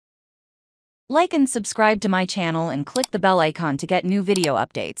Like and subscribe to my channel and click the bell icon to get new video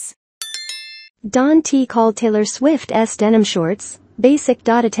updates. Don T called Taylor Swift's denim shorts basic.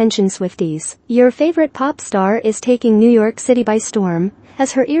 Attention Swifties, your favorite pop star is taking New York City by storm,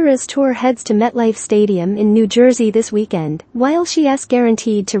 as her Eras tour heads to MetLife Stadium in New Jersey this weekend. While she's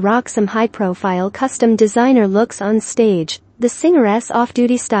guaranteed to rock some high-profile custom designer looks on stage, the singer's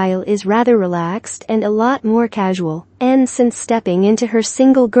off-duty style is rather relaxed and a lot more casual. And since stepping into her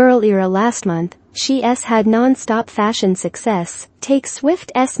single girl era last month, she's had non-stop fashion success. Take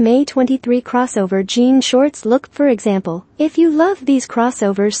Swift's May 23 crossover jean shorts look for example. If you love these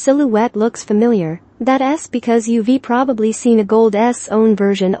crossover silhouette looks familiar, that's because you've probably seen a gold's own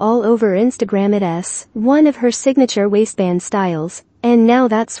version all over Instagram. It's one of her signature waistband styles, and now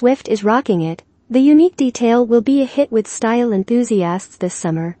that Swift is rocking it, the unique detail will be a hit with style enthusiasts this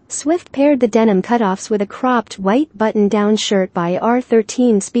summer. Swift paired the denim cutoffs with a cropped white button-down shirt by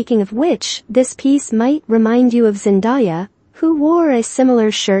R13. Speaking of which, this piece might remind you of Zendaya, who wore a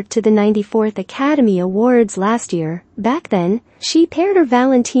similar shirt to the 94th Academy Awards last year. Back then, she paired her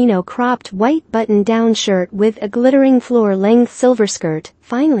Valentino cropped white button-down shirt with a glittering floor-length silver skirt.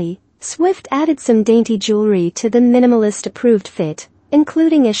 Finally, Swift added some dainty jewelry to the minimalist-approved fit,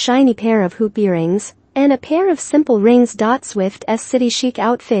 including a shiny pair of hoop earrings and a pair of simple rings. Swift's city chic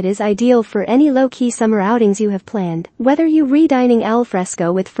outfit is ideal for any low-key summer outings you have planned. Whether you re-dining al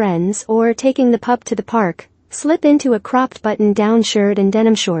fresco with friends or taking the pup to the park, slip into a cropped button-down shirt and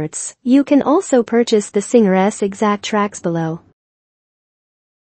denim shorts. You can also purchase the singer's exact tracks below.